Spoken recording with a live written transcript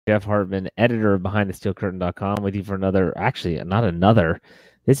Jeff Hartman, editor of BehindTheSteelCurtain.com, with you for another, actually, not another.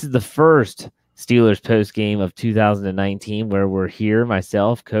 This is the first Steelers post game of 2019 where we're here,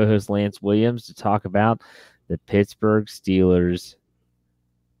 myself, co-host Lance Williams, to talk about the Pittsburgh Steelers.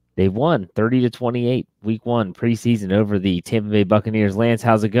 They won 30-28, week one, preseason over the Tampa Bay Buccaneers. Lance,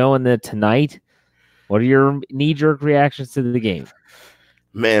 how's it going tonight? What are your knee-jerk reactions to the game?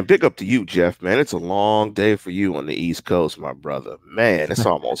 Man, big up to you, Jeff, man. It's a long day for you on the East Coast, my brother. Man, it's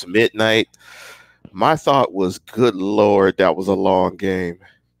almost midnight. My thought was, good Lord, that was a long game.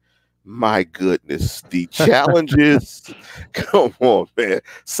 My goodness, the challenges. Come on, man.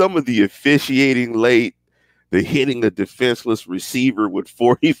 Some of the officiating late, the hitting a defenseless receiver with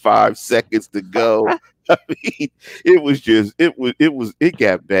 45 seconds to go. I mean, it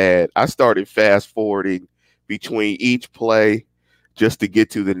got bad. I started fast forwarding between each play just to get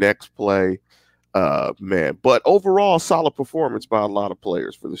to the next play. Man, but overall, solid performance by a lot of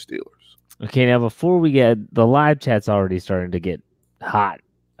players for the Steelers. Okay, now before we get the live chat's already starting to get hot,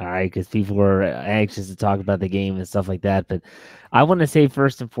 all right, because people are anxious to talk about the game and stuff like that. But I want to say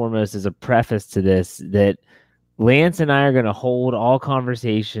first and foremost, as a preface to this, that Lance and I are going to hold all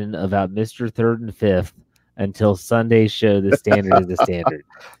conversation about Mr. Third and Fifth until Sunday's show. The standard is the standard.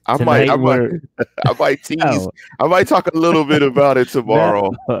 I might tease. Oh. I might talk a little bit about it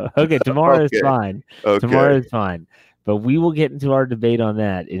tomorrow. No. Okay, tomorrow is fine. Okay. Tomorrow is fine. But we will get into our debate on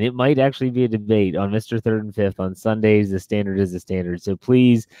that, and it might actually be a debate on Mr. Third and Fifth on Sundays. The standard is the standard. So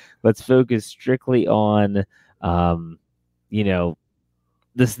please, let's focus strictly on,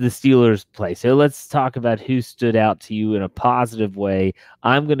 the Steelers play. So let's talk about who stood out to you in a positive way.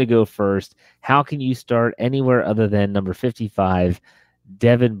 I'm going to go first. How can you start anywhere other than number 55?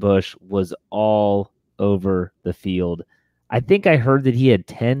 Devin Bush was all over the field. I think I heard that he had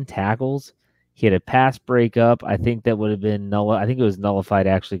 10 tackles. He had a pass breakup. I think that would have been I think it was nullified,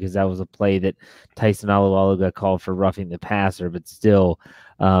 actually, because that was a play that Tyson Alualu got called for roughing the passer, but still,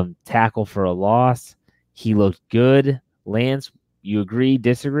 tackle for a loss. He looked good. Lance, you agree,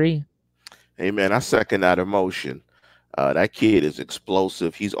 disagree? Hey, man, I second that emotion. That kid is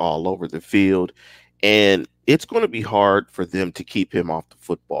explosive. He's all over the field. And it's going to be hard for them to keep him off the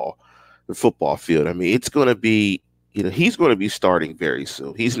football field. I mean, it's going to be, he's going to be starting very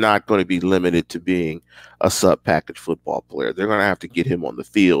soon. He's not going to be limited to being a sub-package football player. They're going to have to get him on the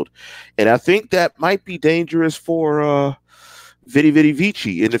field. And I think that might be dangerous for Vidi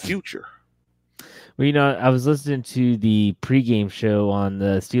Vici in the future. Well, I was listening to the pregame show on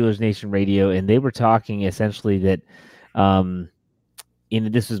the Steelers Nation radio, and they were talking essentially that,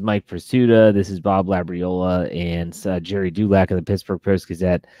 this was Mike Prisuta, this is Bob Labriola, and Jerry Dulac of the Pittsburgh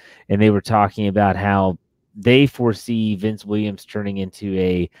Post-Gazette, and they were talking about how they foresee Vince Williams turning into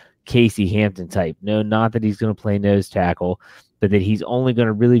a Casey Hampton type. No, not that he's going to play nose tackle, but that he's only going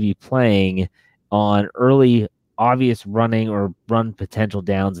to really be playing on early obvious running or run potential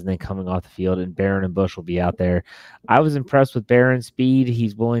downs and then coming off the field, and Barron and Bush will be out there. I was impressed with Barron's speed.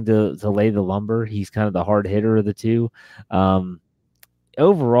 He's willing to lay the lumber. He's kind of the hard hitter of the two.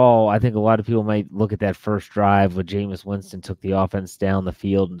 Overall, I think a lot of people might look at that first drive when Jameis Winston took the offense down the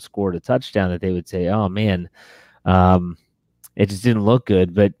field and scored a touchdown, that they would say, oh, man, it just didn't look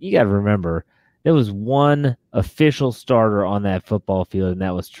good. But you got to remember, there was one official starter on that football field, and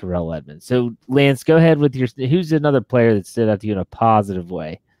that was Terrell Edmonds. So, Lance, go ahead with who's another player that stood out to you in a positive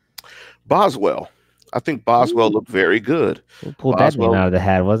way? Boswell. I think Boswell looked very good. We'll pull that name out of the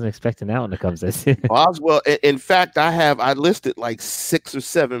hat. I wasn't expecting that one to come this. Boswell. In fact, I listed like 6 or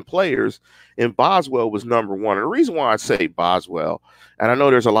 7 players, and Boswell was number one. And the reason why I say Boswell, and I know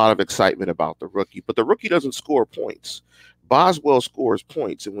there's a lot of excitement about the rookie, but the rookie doesn't score points. Boswell scores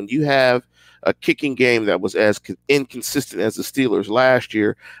points. And when you have a kicking game that was as inconsistent as the Steelers last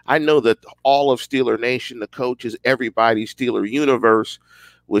year, I know that all of Steeler Nation, the coaches, everybody, Steeler universe,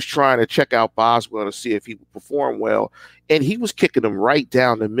 was trying to check out Boswell to see if he would perform well. And he was kicking them right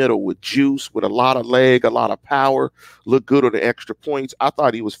down the middle with juice, with a lot of leg, a lot of power, looked good on the extra points. I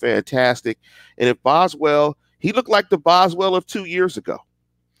thought he was fantastic. And if Boswell, he looked like the Boswell of 2 years ago.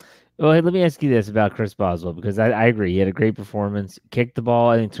 Well, hey, let me ask you this about Chris Boswell, because I agree. He had a great performance, kicked the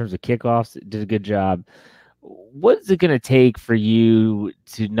ball in terms of kickoffs, did a good job. What is it going to take for you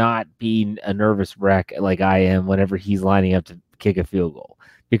to not be a nervous wreck like I am whenever he's lining up to kick a field goal?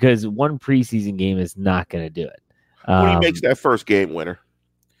 Because one preseason game is not going to do it. When he makes that first game winner.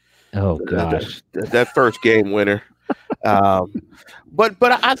 Oh, gosh. That first game winner. But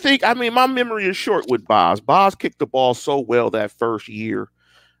I think, my memory is short with Boz. Boz kicked the ball so well that first year.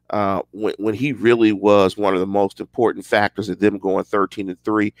 When he really was one of the most important factors of them going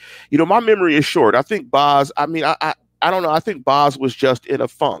 13-3. My memory is short. I think Boz, I don't know. I think Boz was just in a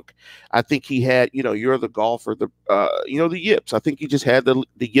funk. I think he had, you're the golfer, the yips. I think he just had the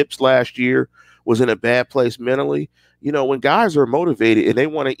yips last year, was in a bad place mentally. When guys are motivated and they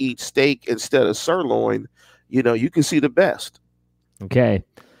want to eat steak instead of sirloin, you can see the best. Okay.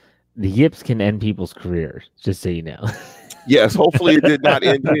 The yips can end people's careers, just so you know. Yes, hopefully it did not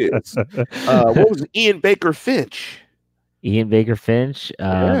end his. What was Ian Baker Finch? Ian Baker Finch,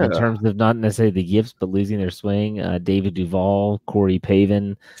 in terms of not necessarily the yips, but losing their swing. David Duval, Corey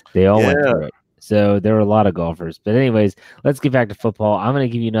Pavin, they all went through it. So there were a lot of golfers. But anyways, let's get back to football. I'm going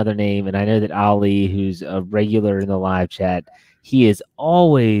to give you another name, and I know that Ali, who's a regular in the live chat, he is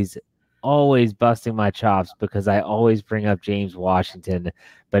always busting my chops because I always bring up James Washington.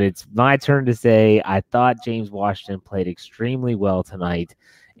 But it's my turn to say I thought James Washington played extremely well tonight.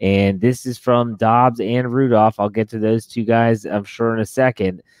 And this is from Dobbs and Rudolph. I'll get to those two guys, I'm sure, in a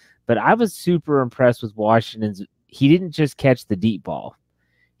second. But I was super impressed with Washington's. He didn't just catch the deep ball.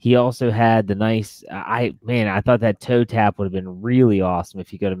 He also had the nice. I thought that toe tap would have been really awesome if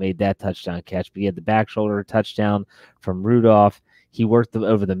he could have made that touchdown catch. But he had the back shoulder touchdown from Rudolph. He worked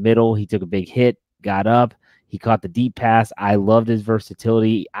over the middle. He took a big hit, got up. He caught the deep pass. I loved his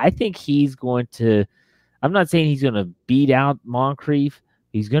versatility. I think he's going to. I'm not saying he's going to beat out Moncrief.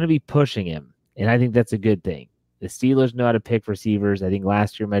 He's going to be pushing him, and I think that's a good thing. The Steelers know how to pick receivers. I think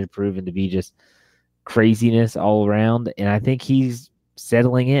last year might have proven to be just craziness all around, and I think he's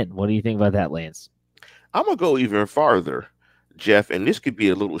settling in. What do you think about that, Lance? I'm going to go even farther, Jeff, and this could be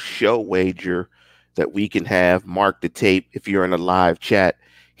a little show wager that we can have. Mark the tape if you're in a live chat.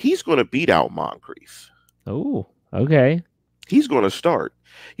 He's going to beat out Moncrief. Oh, okay. He's going to start.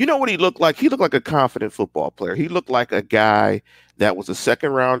 You know what he looked like? He looked like a confident football player. He looked like a guy that was a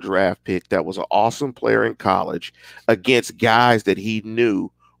second-round draft pick, that was an awesome player in college against guys that he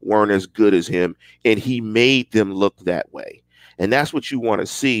knew weren't as good as him, and he made them look that way. And that's what you want to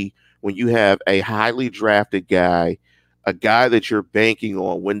see when you have a highly drafted guy, a guy that you're banking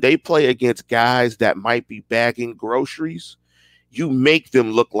on. When they play against guys that might be bagging groceries, you make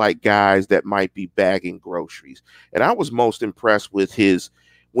them look like guys that might be bagging groceries. And I was most impressed with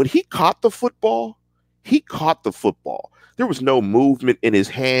when he caught the football, There was no movement in his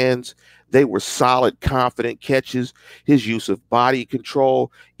hands. They were solid, confident catches. His use of body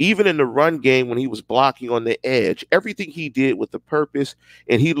control, even in the run game when he was blocking on the edge, everything he did with a purpose,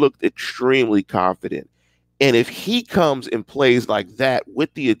 and he looked extremely confident. And if he comes and plays like that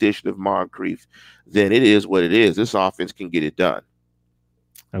with the addition of Moncrief, then it is what it is. This offense can get it done.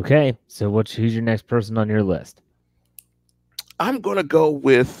 Okay, so who's your next person on your list? I'm going to go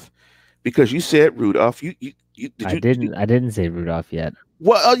with, because you said Rudolph. I didn't say Rudolph yet.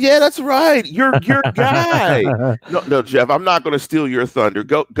 Well, yeah, that's right. You're your guy. No, Jeff, I'm not going to steal your thunder.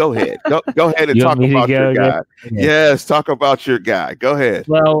 Go ahead. Go ahead and talk about your guy. Yes, talk about your guy. Go ahead.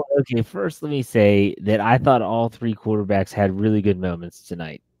 Well, okay, first let me say that I thought all three quarterbacks had really good moments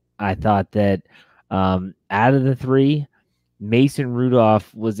tonight. I thought that out of the three, Mason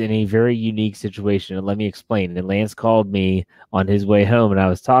Rudolph was in a very unique situation. And let me explain. And Lance called me on his way home, and I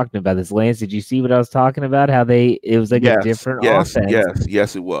was talking about this. Lance, did you see what I was talking about? How it was like a different offense.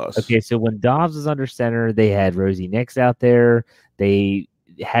 Yes, it was. Okay, so when Dobbs was under center, they had Rosie Nix out there. They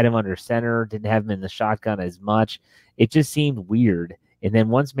had him under center, didn't have him in the shotgun as much. It just seemed weird. And then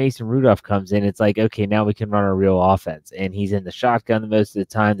once Mason Rudolph comes in, it's like, okay, now we can run a real offense. And he's in the shotgun most of the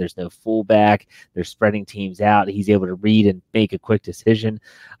time. There's no fullback. They're spreading teams out. He's able to read and make a quick decision.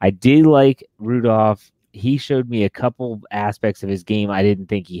 I did like Rudolph. He showed me a couple aspects of his game I didn't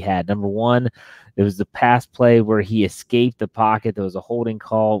think he had. Number one, there was the pass play where he escaped the pocket. There was a holding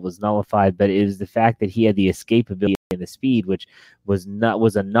call, it was nullified, but it was the fact that he had the escapability and the speed, which was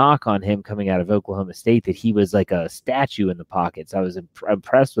a knock on him coming out of Oklahoma State, that he was like a statue in the pocket. So I was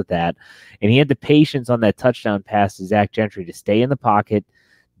impressed with that. And he had the patience on that touchdown pass to Zach Gentry to stay in the pocket,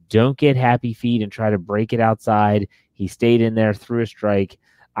 don't get happy feet and try to break it outside. He stayed in there, threw a strike.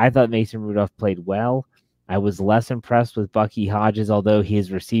 I thought Mason Rudolph played well. I was less impressed with Bucky Hodges, although his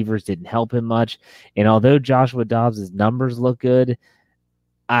receivers didn't help him much. And although Joshua Dobbs' numbers look good,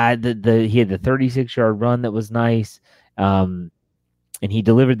 he had the 36-yard run that was nice. And he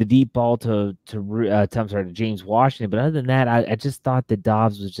delivered the deep ball to James Washington. But other than that, I just thought that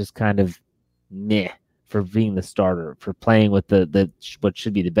Dobbs was just kind of meh for being the starter, for playing with the what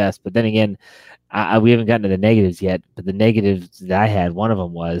should be the best. But then again, we haven't gotten to the negatives yet. But the negatives that I had, one of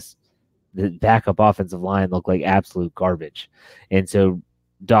them was the backup offensive line looked like absolute garbage. And so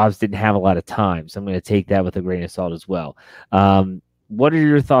Dobbs didn't have a lot of time. So I'm going to take that with a grain of salt as well. What are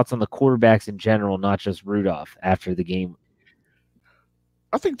your thoughts on the quarterbacks in general, not just Rudolph, after the game?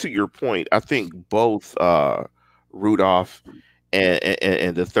 I think to your point, I think both Rudolph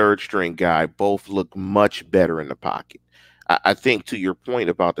and the third string guy both look much better in the pocket. I think to your point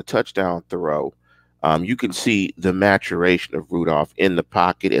about the touchdown throw, you can see the maturation of Rudolph in the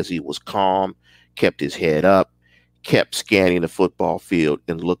pocket as he was calm, kept his head up, kept scanning the football field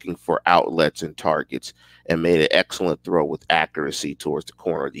and looking for outlets and targets, and made an excellent throw with accuracy towards the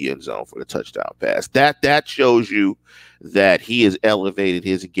corner of the end zone for the touchdown pass. That shows you that he has elevated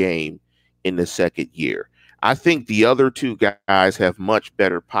his game in the second year. I think the other two guys have much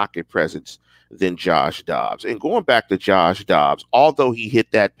better pocket presence than Josh Dobbs. And going back to Josh Dobbs, although he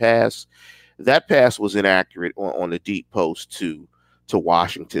hit that pass was inaccurate on the deep post to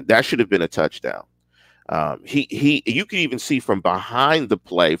Washington. That should have been a touchdown. You can even see from behind the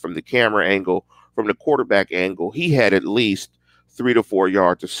play, from the camera angle, from the quarterback angle, he had at least 3 to 4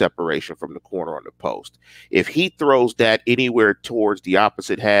 yards of separation from the corner on the post. If he throws that anywhere towards the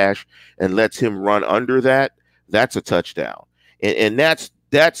opposite hash and lets him run under that, that's a touchdown. And that's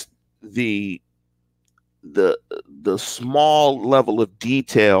the small level of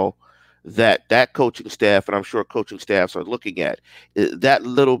detail that coaching staff, and I'm sure coaching staffs are looking at. That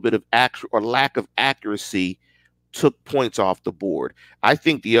little bit of lack of accuracy took points off the board. I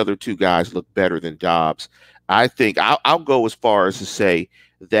think the other two guys look better than Dobbs. I think I'll go as far as to say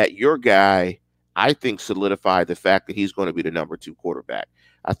that your guy, I think, solidified the fact that he's going to be the number 2 quarterback.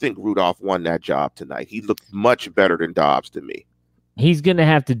 I think Rudolph won that job tonight. He looked much better than Dobbs to me. He's going to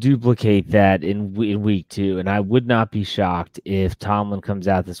have to duplicate that in week 2, and I would not be shocked if Tomlin comes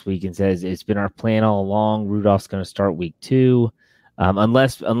out this week and says it's been our plan all along. Rudolph's going to start week 2,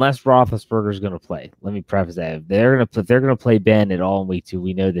 unless Roethlisberger's going to play. Let me preface that if they're going to play Ben at all in week 2,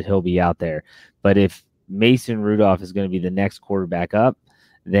 we know that he'll be out there. But if Mason Rudolph is going to be the next quarterback up,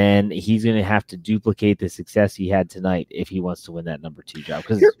 then he's going to have to duplicate the success he had tonight if he wants to win that number 2 job.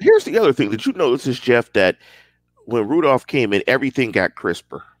 Because here's the other thing. Did you notice, Jeff, that when Rudolph came in, everything got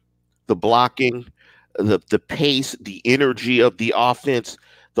crisper? The blocking, the pace, the energy of the offense,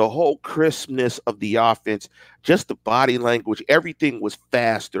 the whole crispness of the offense, just the body language, everything was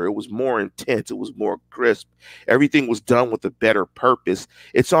faster. It was more intense. It was more crisp. Everything was done with a better purpose.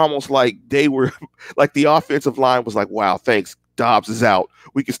 It's almost like they were like the offensive line was like, wow, thanks. Dobbs is out.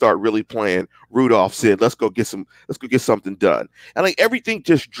 We can start really playing. Rudolph's in. Let's go get something done. And like everything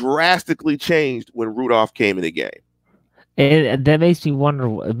just drastically changed when Rudolph came in the game. And that makes me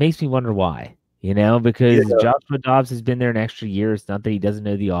wonder. It makes me wonder why. Because Joshua Dobbs has been there an extra year. It's not that he doesn't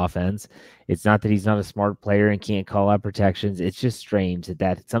know the offense. It's not that he's not a smart player and can't call out protections. It's just strange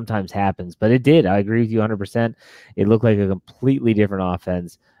that sometimes happens. But it did. I agree with you 100%. It looked like a completely different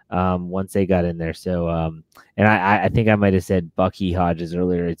offense once they got in there. So, and I think I might have said Bucky Hodges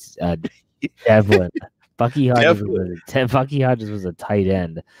earlier. It's Devlin. Bucky Hodges was a tight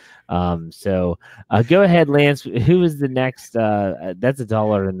end. So go ahead, Lance. Who is the next? That's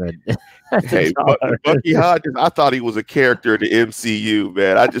 $1 in the. Hey, Bucky Hodges. I thought he was a character in the MCU,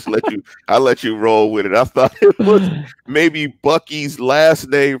 man. I let you roll with it. I thought it was maybe Bucky's last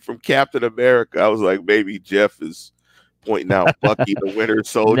name from Captain America. I was like, maybe Jeff is pointing out Bucky the Winter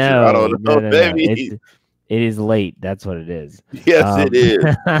Soldier. No, I don't know. Maybe it is late. That's what it is. Yes, it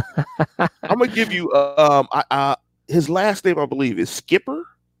is. I'm gonna give you his last name, I believe, is Skipper.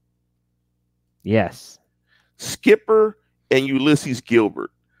 Yes. Skipper and Ulysses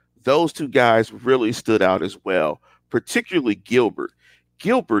Gilbert. Those two guys really stood out as well, particularly Gilbert.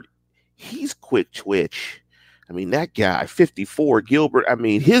 Gilbert, he's quick twitch. I mean, that guy, 54, Gilbert, I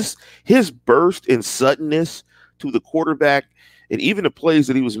mean, his burst and suddenness to the quarterback and even the plays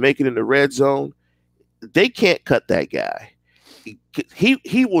that he was making in the red zone, they can't cut that guy.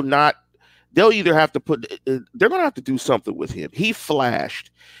 He will not. They'll either have to they're going to have to do something with him. He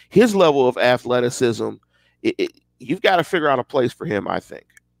flashed. His level of athleticism, you've got to figure out a place for him, I think.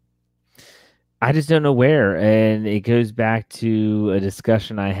 I just don't know where. And it goes back to a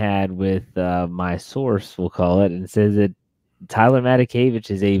discussion I had with my source, we'll call it, and says that Tyler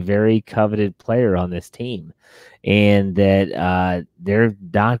Matakevich is a very coveted player on this team. And that they're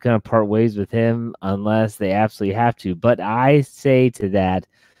not going to part ways with him unless they absolutely have to. But I say to that,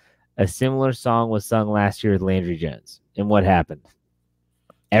 a similar song was sung last year with Landry Jones. And what happened?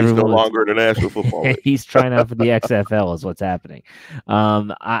 He's no longer in the National Football League. He's trying out for the XFL is what's happening.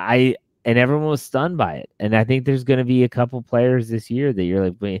 And everyone was stunned by it. And I think there's going to be a couple players this year that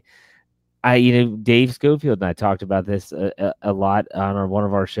you're like, Dave Schofield and I talked about this a lot on one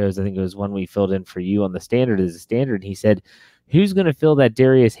of our shows. I think it was one we filled in for you on the Standard as a Standard. He said, who's going to fill that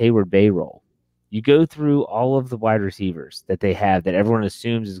Darius Hayward-Bay role? You go through all of the wide receivers that they have that everyone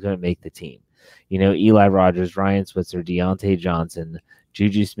assumes is going to make the team. Eli Rogers, Ryan Switzer, Deontay Johnson,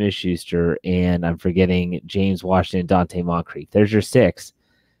 Juju Smith-Schuster, and I'm forgetting James Washington, Dante Moncrief. There's your 6.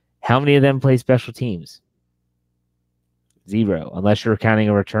 How many of them play special teams? 0, unless you're counting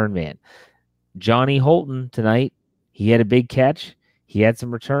a return man. Johnny Holton tonight, he had a big catch. He had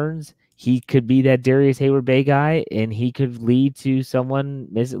some returns. He could be that Darius Hayward-Bay guy, and he could lead to someone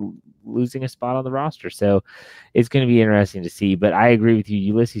losing a spot on the roster. So it's going to be interesting to see. But I agree with you.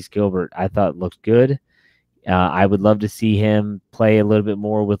 Ulysses Gilbert, I thought looked good. I would love to see him play a little bit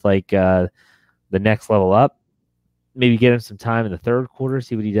more with the next level up. Maybe get him some time in the third quarter,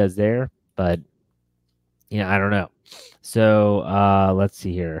 see what he does there. But, I don't know. So let's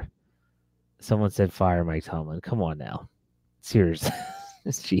see here. Someone said fire Mike Tomlin. Come on now. Seriously.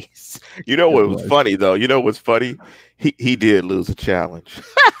 Jeez. You know what was funny, though? You know what's funny? He did lose a challenge.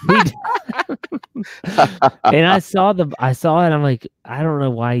 And I saw it. I'm like, I don't know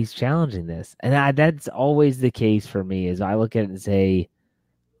why he's challenging this. And that's always the case for me is I look at it and say,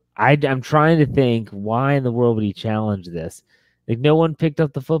 I'm trying to think, why in the world would he challenge this? Like, no one picked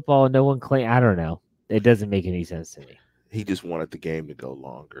up the football and no one claimed. I don't know. It doesn't make any sense to me. He just wanted the game to go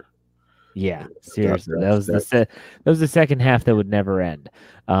longer. Yeah, seriously. That was the second half that would never end.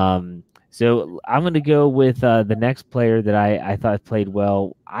 So I'm going to go with the next player that I thought played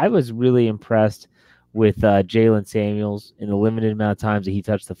well. I was really impressed with Jalen Samuels in the limited amount of times that he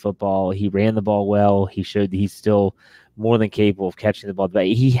touched the football. He ran the ball well. He showed that he's still more than capable of catching the ball. But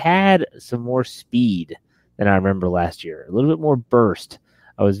he had some more speed than I remember last year, a little bit more burst.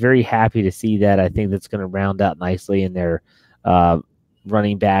 I was very happy to see that. I think that's going to round out nicely in their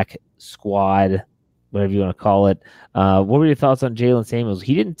running back squad, whatever you want to call it. What were your thoughts on Jalen Samuels?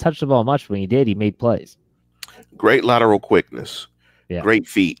 He didn't touch the ball much. When he did, he made plays. Great lateral quickness. Yeah. Great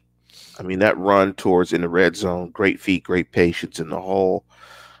feet. I mean, that run towards in the red zone, great feet, great patience in the hole.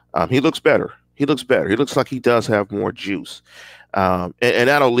 He looks better. He looks like he does have more juice. And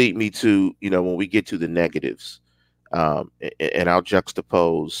that'll lead me to, when we get to the negatives, and I'll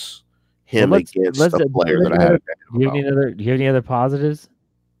juxtapose him against the player that I have. Do you have any other positives?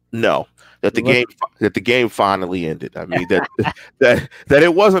 No, that the game finally ended. I mean that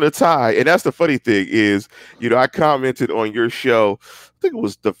it wasn't a tie, and that's the funny thing is, I commented on your show. I think it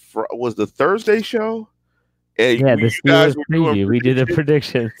was the Thursday show, and you guys were doing we did the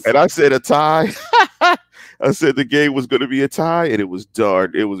predictions, and I said a tie. I said the game was going to be a tie, and it was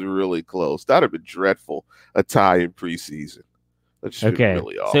darn. It was really close. That'd have been dreadful, a tie in preseason. Okay,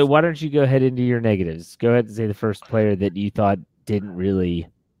 really awful. So why don't you go ahead into your negatives? Go ahead and say the first player that you thought didn't really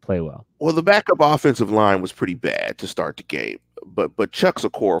play well. Well, the backup offensive line was pretty bad to start the game, but Chuck's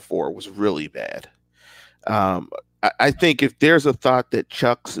Okorafor was really bad. I think if there's a thought that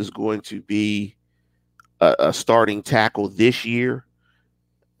Chuck's is going to be a starting tackle this year,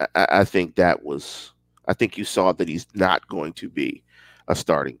 I think you saw that he's not going to be a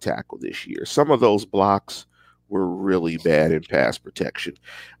starting tackle this year. Some of those blocks were really bad in pass protection,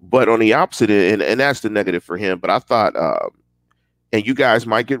 but on the opposite end, and that's the negative for him. But I thought, and you guys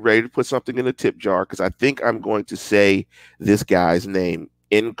might get ready to put something in the tip jar because I think I'm going to say this guy's name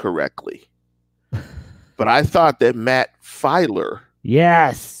incorrectly. But I thought that Matt Filer.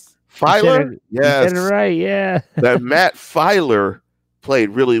 Yes. Filer? Yes. You said it right, yeah. That Matt Filer played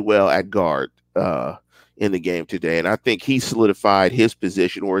really well at guard in the game today. And I think he solidified his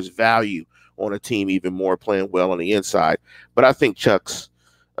position or his value on a team even more, playing well on the inside. But I think Chuck's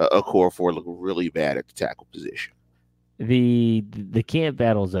Okorafor looked really bad at the tackle position. The camp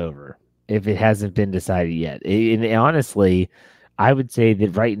battle's over if it hasn't been decided yet. And honestly, I would say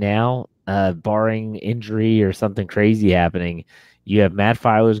that right now, barring injury or something crazy happening, you have Matt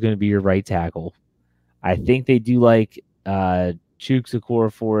Filer is going to be your right tackle. I think they do like Chuks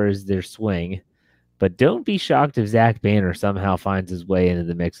Okorafor as their swing, but don't be shocked if Zach Banner somehow finds his way into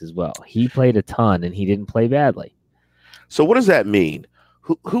the mix as well. He played a ton and he didn't play badly. So what does that mean?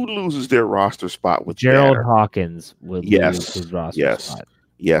 Who loses their roster spot with Gerald Banner? Hawkins would lose his roster spot.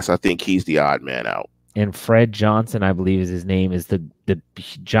 Yes, I think he's the odd man out. And Fred Johnson, I believe is his name, is the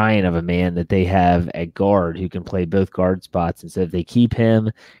giant of a man that they have at guard who can play both guard spots. And so if they keep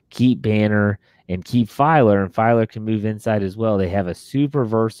him, keep Banner, and keep Filer, and Filer can move inside as well, they have a super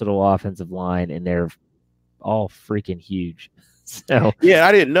versatile offensive line, and they're all freaking huge. So yeah,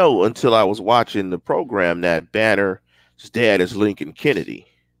 I didn't know until I was watching the program that Banner's dad is Lincoln Kennedy.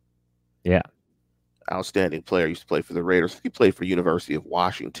 Yeah. Outstanding player. Used to play for the Raiders. He played for University of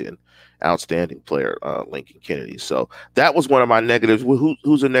Washington. Outstanding player, Lincoln Kennedy. So that was one of my negatives.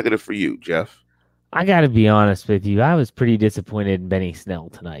 Who's a negative for you, Jeff? I got to be honest with you. I was pretty disappointed in Benny Snell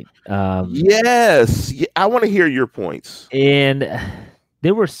tonight. Yes. I want to hear your points. And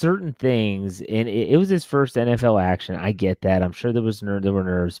there were certain things, and it was his first NFL action. I get that. I'm sure there were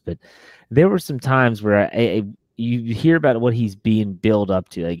nerves, but there were some times where you hear about what he's being built up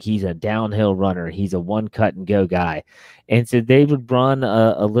to. Like he's a downhill runner, he's a one cut and go guy, and so they would run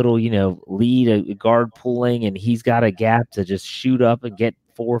a little, lead a guard pulling, and he's got a gap to just shoot up and get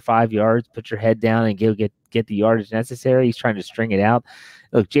 4 or 5 yards. Put your head down and go get the yardage necessary. He's trying to string it out.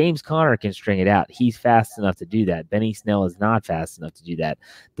 Look, James Conner can string it out. He's fast enough to do that. Benny Snell is not fast enough to do that.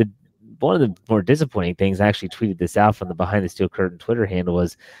 One of the more disappointing things, I actually tweeted this out from the Behind the Steel Curtain Twitter handle,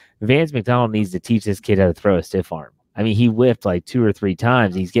 was Vance McDonald needs to teach this kid how to throw a stiff arm. I mean, he whiffed like 2 or 3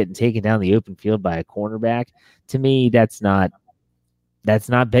 times. He's getting taken down the open field by a cornerback. To me, that's not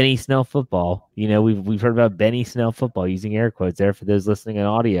Benny Snell football. We've heard about Benny Snell football, using air quotes there for those listening in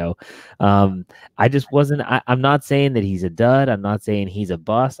audio. I just wasn't. I'm not saying that he's a dud. I'm not saying he's a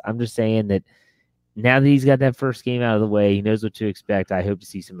bust. I'm just saying that now that he's got that first game out of the way, he knows what to expect. I hope to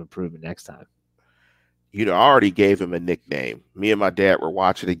see some improvement next time. I already gave him a nickname. Me and my dad were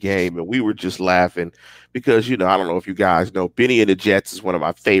watching the game, and we were just laughing because, I don't know if you guys know, Benny and the Jets is one of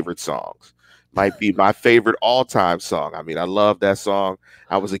my favorite songs. Might be my favorite all-time song. I mean, I love that song.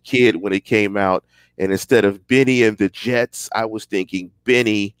 I was a kid when it came out, and instead of Benny and the Jets, I was thinking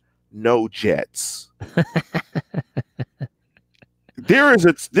Benny, no Jets. There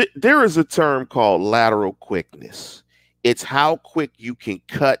is a term called lateral quickness. It's how quick you can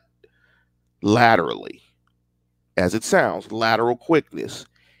cut laterally. As it sounds, lateral quickness.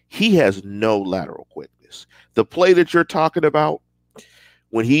 He has no lateral quickness. The play that you're talking about,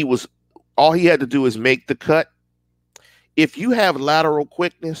 when all he had to do is make the cut. If you have lateral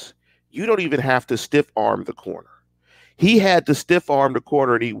quickness, you don't even have to stiff arm the corner. He had to stiff arm the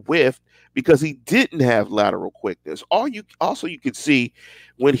corner, and he whiffed because he didn't have lateral quickness. You can see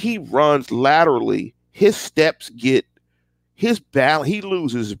when he runs laterally, his steps get his balance. He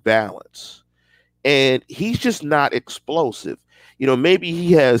loses balance, and he's just not explosive. Maybe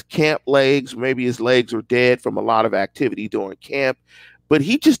he has camp legs. Maybe his legs are dead from a lot of activity during camp, but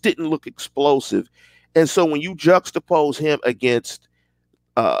he just didn't look explosive. And so when you juxtapose him against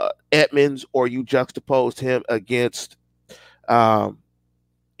Edmonds, or you juxtaposed him against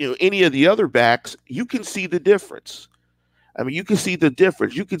any of the other backs, you can see the difference. I mean, you can see the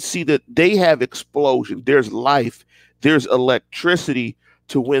difference. You can see that they have explosion. There's life. There's electricity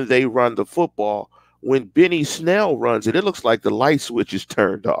to when they run the football. When Benny Snell runs it, it looks like the light switch is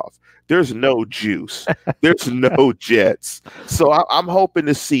turned off. There's no juice. There's no jets. So I'm hoping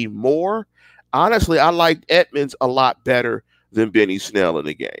to see more. Honestly, I liked Edmonds a lot better than Benny Snell in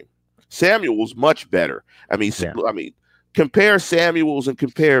the game. Samuel's much better. Compare Samuels and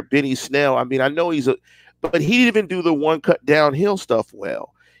compare Benny Snell. I mean, I know but he didn't even do the one cut downhill stuff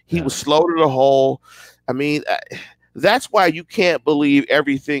well. He was slow to the hole. I mean, that's why you can't believe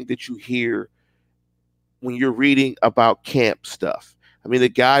everything that you hear when you're reading about camp stuff. I mean, the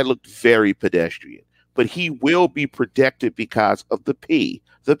guy looked very pedestrian, but he will be protected because of the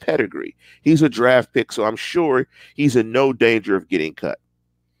pedigree. He's a draft pick, so I'm sure he's in no danger of getting cut.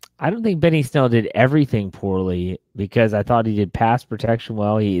 I don't think Benny Snell did everything poorly, because I thought he did pass protection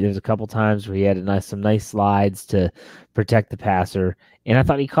well. There's a couple times where he had some nice slides to protect the passer, and I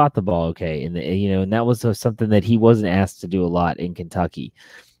thought he caught the ball okay. And that was something that he wasn't asked to do a lot in Kentucky.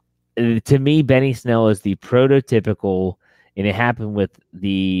 To me, Benny Snell is the prototypical, and it happened with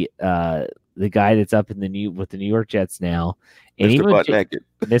the guy that's up with the New York Jets now, and Mr. Butt Naked,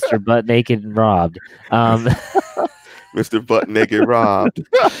 Mr. Butt Naked and Robbed. Mr. Butt Naked Robbed.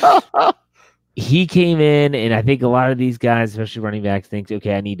 He came in, and I think a lot of these guys, especially running backs, think,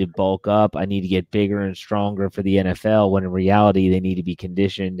 okay, I need to bulk up. I need to get bigger and stronger for the NFL, when in reality, they need to be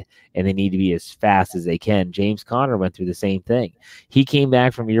conditioned and they need to be as fast as they can. James Conner went through the same thing. He came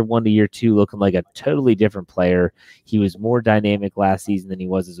back from year 1 to year 2 looking like a totally different player. He was more dynamic last season than he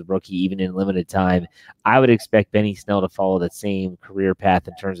was as a rookie, even in limited time. I would expect Benny Snell to follow that same career path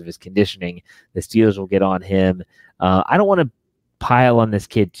in terms of his conditioning. The Steelers will get on him. I don't want to pile on this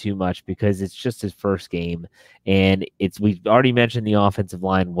kid too much, because it's just his first game, and we've already mentioned the offensive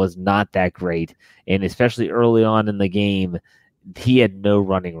line was not that great, and especially early on in the game, he had no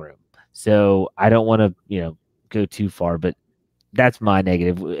running room. So I don't want to go too far, but that's my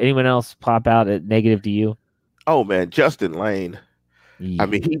negative. Anyone else pop out at negative to you? Oh man, Justin Lane. Yeah. I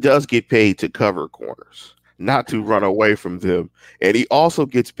mean, he does get paid to cover corners, not to run away from them, and he also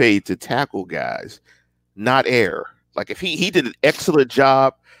gets paid to tackle guys, not air. Like, if he did an excellent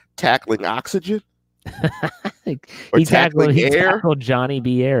job tackling Oxygen, he tackled Johnny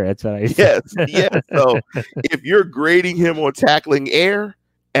B. Air. That's what I said. Yes. So if you're grading him on tackling air,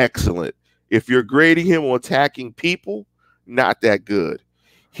 excellent. If you're grading him on attacking people, not that good.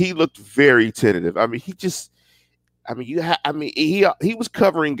 he looked very tentative. I mean, he was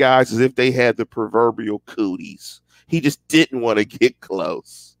covering guys as if they had the proverbial cooties. He just didn't want to get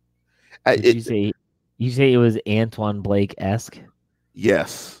close. Did you say it was Antoine Blake-esque?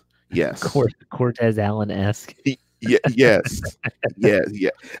 Yes. Cortez Allen-esque. Yes. Yeah.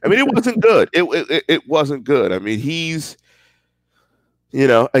 I mean, it wasn't good. It wasn't good. I mean, he's,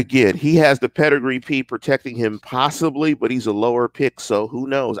 again, he has the pedigree P protecting him possibly, but he's a lower pick, so who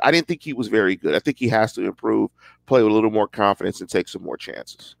knows? I didn't think he was very good. I think he has to improve, play with a little more confidence, and take some more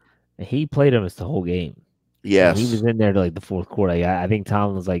chances. He played almost the whole game. Yes. He was in there to like the fourth quarter. I think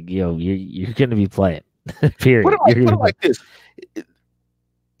Tomlin was like, you're going to be playing, period. Put it like this.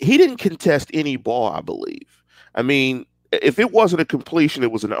 He didn't contest any ball, I believe. I mean, if it wasn't a completion,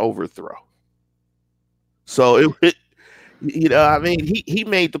 it was an overthrow. So I mean, he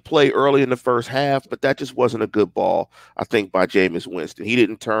made the play early in the first half, but that just wasn't a good ball, I think, by Jameis Winston. He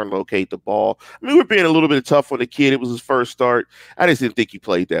didn't locate the ball. I mean, we're being a little bit tough on the kid. It was his first start. I just didn't think he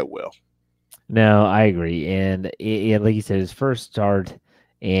played that well. No, I agree. And like you said, his first start,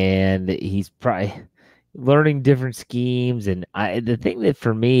 and he's probably learning different schemes. And the thing that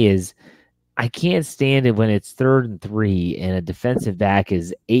for me is, I can't stand it when it's 3rd and 3 and a defensive back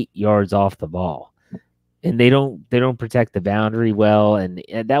is 8 yards off the ball, and they don't protect the boundary well. And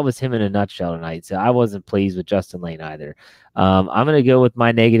that was him in a nutshell tonight. So I wasn't pleased with Justin Layne either. I'm going to go with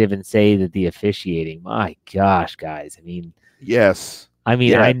my negative and say that the officiating. My gosh, guys! I mean, yes. I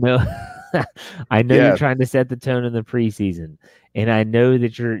know. I know you're trying to set the tone in the preseason, and I know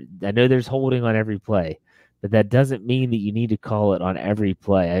there's holding on every play, but that doesn't mean that you need to call it on every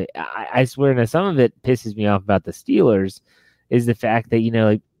play. I swear, now some of it pisses me off about the Steelers is the fact that,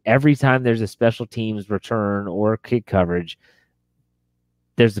 like every time there's a special teams return or kick coverage,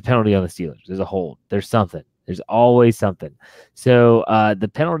 there's a penalty on the Steelers. There's a hold. There's something. There's always something. So the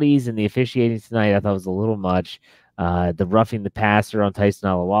penalties and the officiating tonight I thought was a little much. The roughing the passer on Tyson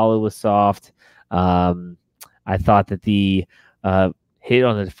Alualu was soft. I thought that the hit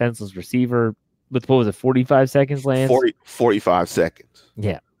on the defenseless receiver with, what was it, 45 seconds, Lance? 45 seconds.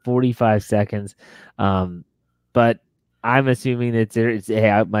 Yeah, 45 seconds. But I'm assuming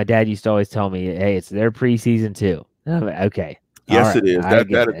that my dad used to always tell me, hey, it's their preseason too. Okay. Yes, it is.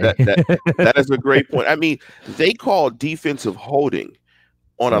 That is a great point. I mean, they call defensive holding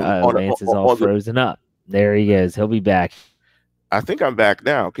on Lance is all frozen up. There he is. He'll be back. I think I'm back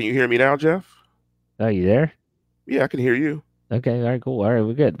now. Can you hear me now, Jeff? Oh, you there? Yeah, I can hear you. Okay. All right, cool. All right,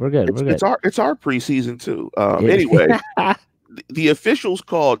 we're good. It's our preseason too. Anyway, the officials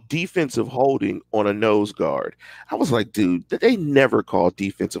called defensive holding on a nose guard. I was like, dude, they never call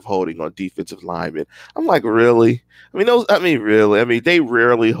defensive holding on defensive linemen. I'm like, really? Really? I mean, they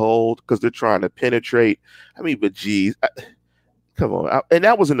rarely hold because they're trying to penetrate. I mean, but geez. Come on. And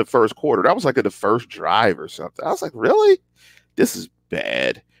that was in the first quarter. That was like in the first drive or something. I was like, really? This is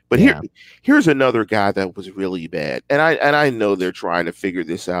bad. But here's another guy that was really bad. And I know they're trying to figure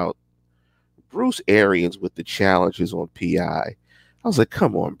this out. Bruce Arians with the challenges on PI. I was like,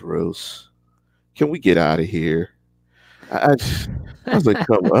 come on, Bruce. Can we get out of here? I was like,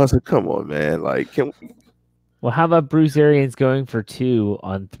 come on, man. Like, can we? Well, how about Bruce Arians going for 2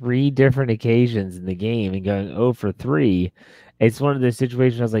 on 3 different occasions in the game and going 0 for 3? It's one of those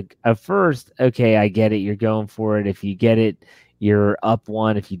situations I was like, at first, okay, I get it. You're going for it. If you get it, you're up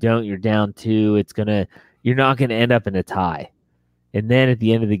 1. If you don't, you're down 2. You're not going to end up in a tie. And then at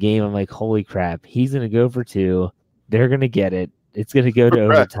the end of the game, I'm like, holy crap, he's going to go for 2. They're going to get it. It's going to go to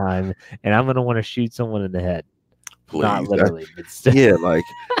overtime, and I'm going to want to shoot someone in the head. Please. Not literally, but still. Yeah, like,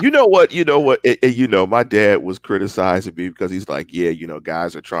 you know what? My dad was criticizing me because he's like, yeah,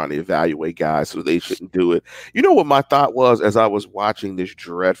 guys are trying to evaluate guys, so they shouldn't do it. You know what my thought was as I was watching this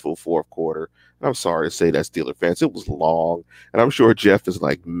dreadful fourth quarter? And I'm sorry to say that, Steeler fans, it was long, and I'm sure Jeff is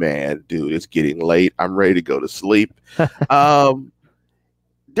like, man, dude, it's getting late. I'm ready to go to sleep.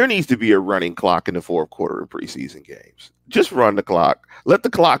 There needs to be a running clock in the fourth quarter in preseason games. Just run the clock. Let the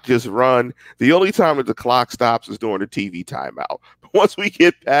clock just run. The only time that the clock stops is during the TV timeout. But once we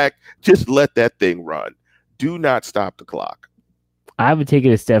get back, just let that thing run. Do not stop the clock. I would take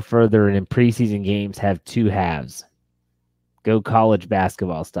it a step further, and in preseason games, have 2 halves. Go college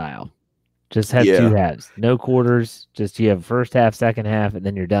basketball style. Just have 2 halves. No quarters. Just you have first half, second half, and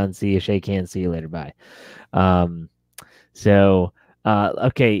then you're done. See you, shake hands, see you later. Bye.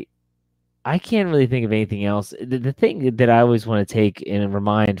 Okay, I can't really think of anything else. The thing that I always want to take and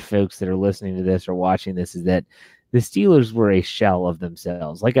remind folks that are listening to this or watching this is that the Steelers were a shell of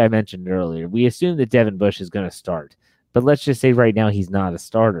themselves. Like I mentioned earlier, we assume that Devin Bush is going to start, but let's just say right now he's not a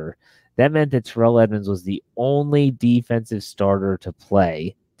starter. That meant that Terrell Edmonds was the only defensive starter to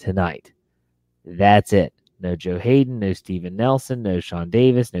play tonight. That's it. No Joe Hayden, no Steven Nelson, no Sean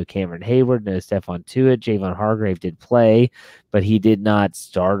Davis, no Cameron Hayward, no Stephon Tuitt. Javon Hargrave did play, but he did not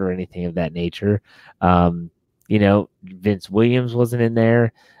start or anything of that nature. Vince Williams wasn't in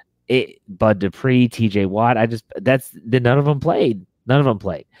there. Bud Dupree, TJ Watt. None of them played. None of them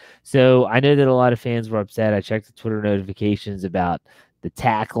played. So I know that a lot of fans were upset. I checked the Twitter notifications about the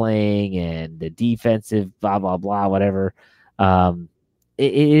tackling and the defensive blah, blah, blah, whatever. It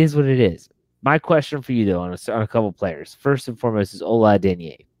is what it is. My question for you, though, on a couple players. First and foremost is Ola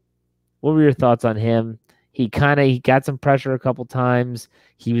Adeniyi. What were your thoughts on him? He got some pressure a couple times.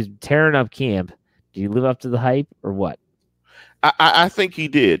 He was tearing up camp. Did he live up to the hype or what? I think he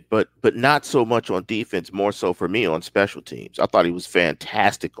did, but not so much on defense, more so for me on special teams. I thought he was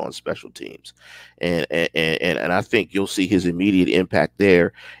fantastic on special teams. And I think you'll see his immediate impact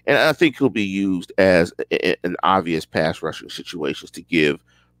there. And I think he'll be used as an obvious pass rushing situations to give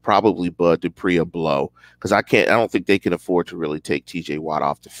probably Bud Dupree a blow, because I don't think they can afford to really take TJ Watt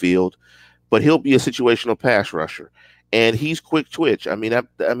off the field, but he'll be a situational pass rusher. And he's quick twitch.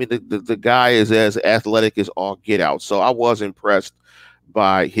 The guy is as athletic as all get out. So I was impressed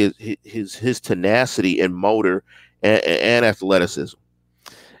by his tenacity and motor and athleticism.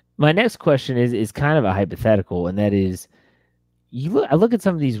 My next question is kind of a hypothetical, and that is, I look at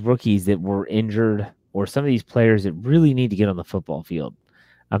some of these rookies that were injured, or some of these players that really need to get on the football field.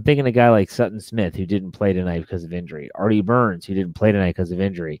 I'm thinking a guy like Sutton Smith, who didn't play tonight because of injury. Artie Burns, who didn't play tonight because of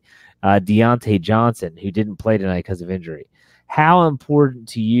injury. Deontay Johnson, who didn't play tonight because of injury. How important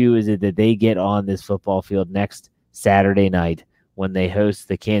to you is it that they get on this football field next Saturday night when they host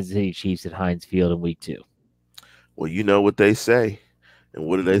the Kansas City Chiefs at Heinz Field in Week 2? Well, you know what they say. And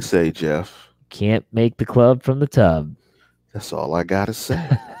what do they say, Jeff? Can't make the club from the tub. That's all I got to say.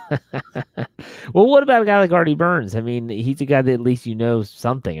 Well, what about a guy like Artie Burns? I mean, he's a guy that at least you know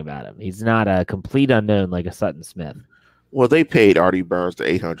something about him. He's not a complete unknown like a Sutton Smith. Well, they paid Artie Burns the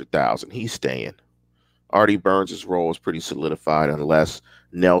 $800,000. He's staying. Artie Burns' role is pretty solidified unless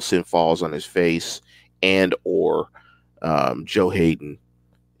Nelson falls on his face and or Joe Hayden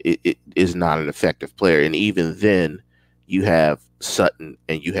it is not an effective player. And even then, you have Sutton,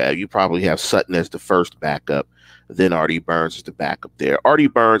 and you probably have Sutton as the first backup. Then Artie Burns is the backup there. Artie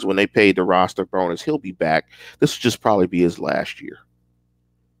Burns, when they paid the roster bonus, he'll be back. This will just probably be his last year.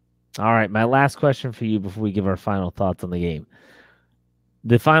 All right, my last question for you before we give our final thoughts on the game.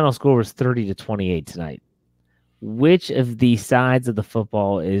 The final score was 30-28 tonight. Which of the sides of the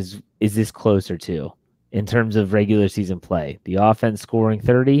football is this closer to in terms of regular season play? The offense scoring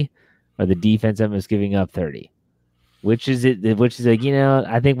 30 or the defense almost giving up 30? Which is it? Which is like,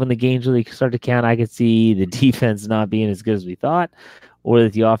 I think when the games really start to count, I could see the defense not being as good as we thought, or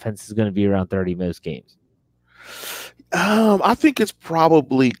that the offense is going to be around 30 most games. I think it's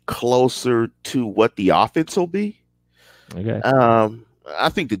probably closer to what the offense will be. Okay. I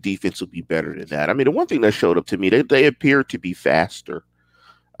think the defense will be better than that. I mean, the one thing that showed up to me, they appear to be faster.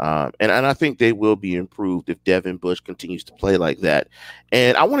 And I think they will be improved if Devin Bush continues to play like that.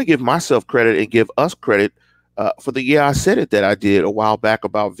 And I want to give myself credit and give us credit for I said it that I did a while back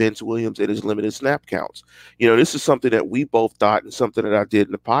about Vince Williams and his limited snap counts. This is something that we both thought, and something that I did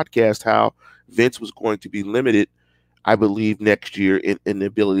in the podcast, how Vince was going to be limited, I believe, next year in the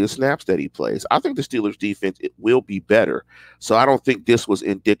ability of snaps that he plays. I think the Steelers defense, it will be better. So I don't think this was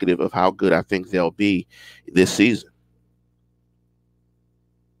indicative of how good I think they'll be this season.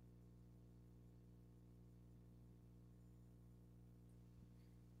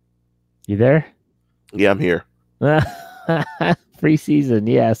 You there? Yeah, I'm here. Preseason,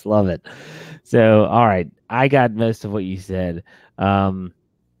 yes, love it. So, all right, I got most of what you said.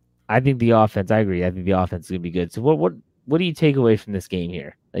 I think the offense, I agree. I think the offense is going to be good. So what do you take away from this game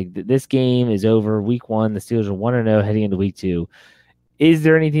here? Like, this game is over. Week 1, the Steelers are 1-0 heading into week 2. Is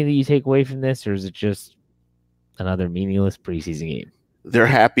there anything that you take away from this, or is it just another meaningless preseason game? They're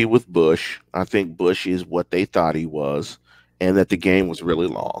happy with Bush. I think Bush is what they thought he was, and that the game was really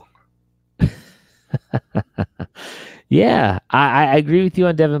long. Yeah, I agree with you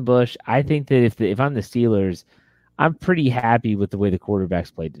on Devin Bush. I think that if I'm the Steelers, I'm pretty happy with the way the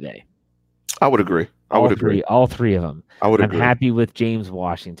quarterbacks played today. I would agree. All three of them. I'm happy with James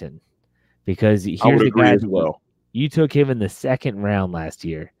Washington, because here's the guy as well. You took him in the 2nd round last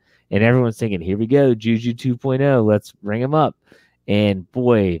year, and everyone's thinking, here we go, Juju 2.0, let's bring him up. And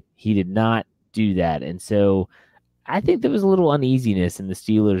boy, he did not do that. And so I think there was a little uneasiness in the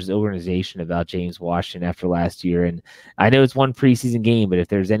Steelers organization about James Washington after last year. And I know it's one preseason game, but if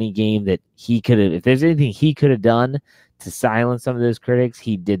there's any game that if there's anything he could have done to silence some of those critics,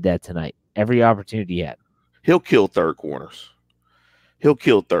 he did that tonight. Every opportunity he had. He'll kill third corners.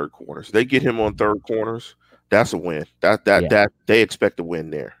 They get him on third corners. That's a win. That they expect a win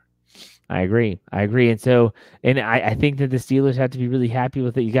there. I agree. And so, I think that the Steelers have to be really happy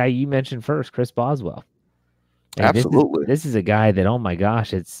with the guy you mentioned first, Chris Boswell. And absolutely. This is a guy that, oh my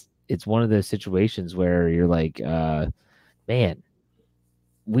gosh, it's one of those situations where you're like, man,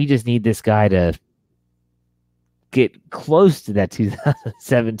 we just need this guy to get close to that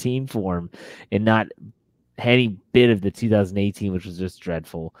 2017 form and not any bit of the 2018, which was just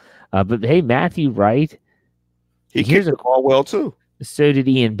dreadful. But hey, Matthew Wright, he kicked the ball well too. So did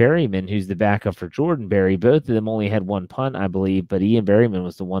Ian Berryman, who's the backup for Jordan Berry. Both of them only had one punt, I believe, but Ian Berryman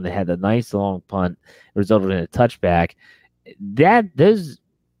was the one that had the nice long punt, resulted in a touchback.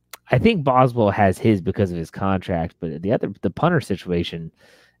 I think Boswell has his because of his contract, but the punter situation,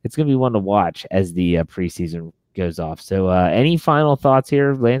 it's going to be one to watch as the preseason goes off. So any final thoughts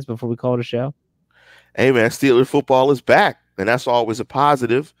here, Lance, before we call it a show? Hey, man, Steelers football is back, and that's always a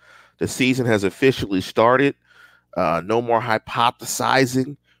positive. The season has officially started. No more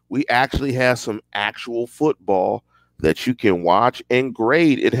hypothesizing. We actually have some actual football that you can watch and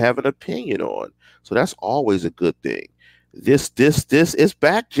grade and have an opinion on. So that's always a good thing. This is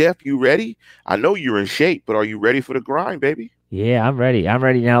back, Jeff. You ready? I know you're in shape, but are you ready for the grind, baby? Yeah, I'm ready.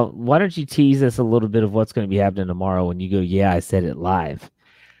 Now, why don't you tease us a little bit of what's going to be happening tomorrow when you go, yeah, I said it live.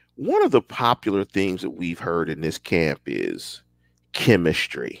 One of the popular themes that we've heard in this camp is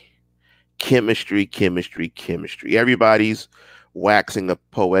chemistry. Everybody's waxing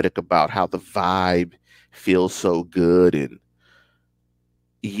poetic about how the vibe feels so good. And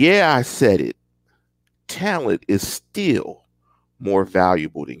yeah, I said it. Talent is still more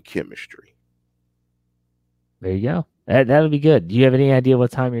valuable than chemistry. There you go. That'll be good. Do you have any idea what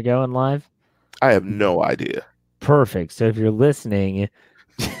time you're going live? I have no idea. Perfect. So if you're listening,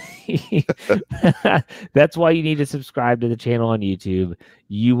 that's why you need to subscribe to the channel on YouTube.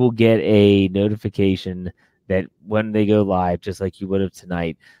 You will get a notification that when they go live, just like you would have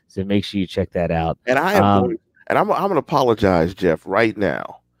tonight. So make sure you check that out. And I'm going to apologize, Jeff, right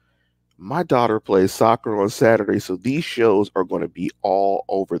now. My daughter plays soccer on Saturday, so these shows are going to be all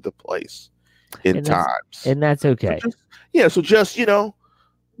over the place in times. And that's okay. So just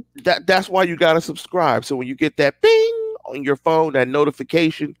that's why you got to subscribe. So when you get that bing on your phone, that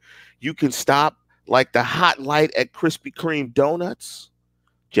notification, you can stop like the hot light at Krispy Kreme donuts.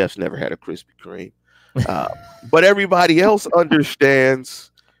 Jeff's never had a Krispy Kreme. But everybody else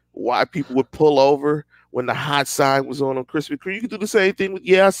understands why people would pull over when the hot sign was on Krispy Kreme. You can do the same thing with,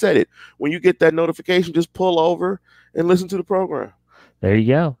 yeah, I said it. When you get that notification, just pull over and listen to the program. There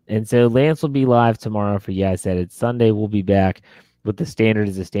you go. And so Lance will be live tomorrow for Yeah, I Said It. Sunday we'll be back with the standard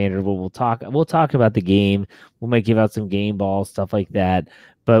as a standard. We'll talk about the game. We might give out some game balls, stuff like that.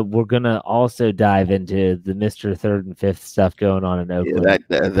 But we're gonna also dive into the Mr. Third and Fifth stuff going on in Oakland.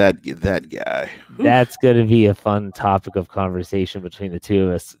 Yeah, that guy. That's gonna be a fun topic of conversation between the two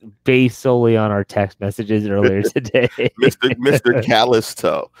of us, based solely on our text messages earlier today. Mr.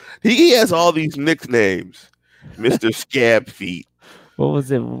 Callisto. He has all these nicknames. Mr. Scab Feet. What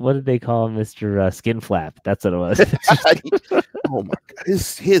was it? What did they call him? Mr. Skin Flap. That's what it was. Oh my God.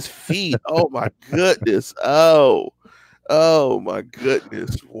 His feet. Oh my goodness. Oh my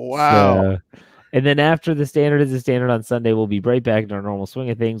goodness. Wow. And then after the standard is the standard on Sunday, we'll be right back in our normal swing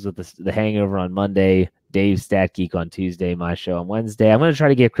of things with the hangover on Monday, Dave's Stat Geek on Tuesday, my show on Wednesday. I'm going to try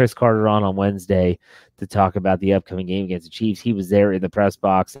to get Chris Carter on Wednesday to talk about the upcoming game against the Chiefs. He was there in the press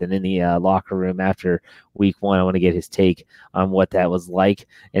box and in the locker room after week 1. I want to get his take on what that was like.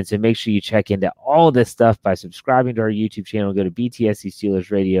 And so make sure you check into all this stuff by subscribing to our YouTube channel. Go to BTSC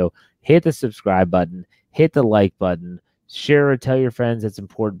Steelers Radio, hit the subscribe button, hit the like button, share or tell your friends. That's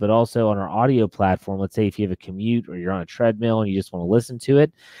important. But also on our audio platform, let's say if you have a commute or you're on a treadmill and you just want to listen to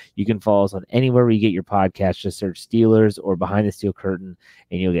it, you can follow us on anywhere where you get your podcast. Just search Steelers or Behind the Steel Curtain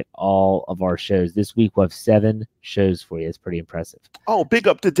and you'll get all of our shows. This week we'll have 7 shows for you. It's pretty impressive. Oh, big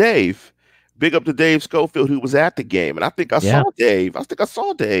up to Dave. Big up to Dave Schofield, who was at the game. And I think I saw Dave. I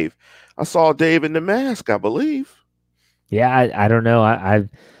saw Dave in the mask, I believe. Yeah, I don't know.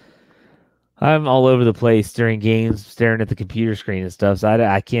 I'm all over the place during games, staring at the computer screen and stuff. So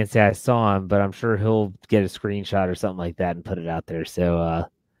I can't say I saw him, but I'm sure he'll get a screenshot or something like that and put it out there. So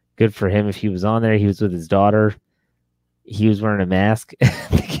good for him if he was on there. He was with his daughter. He was wearing a mask.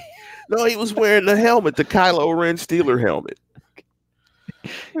 No, he was wearing the helmet, the Kylo Ren Steeler helmet.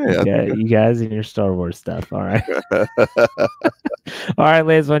 Yeah, you guys and your Star Wars stuff. All right. All right,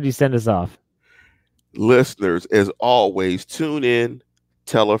 Lance, why don't you send us off? Listeners, as always, tune in,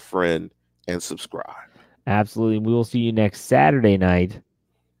 tell a friend, and subscribe. Absolutely. We will see you next Saturday night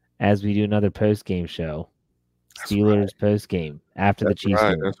as we do another post-game show. Steelers post-game after the Chiefs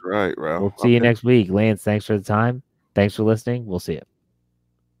game. That's right, Ralph. We'll see you next week. Lance, thanks for the time. Thanks for listening. We'll see you.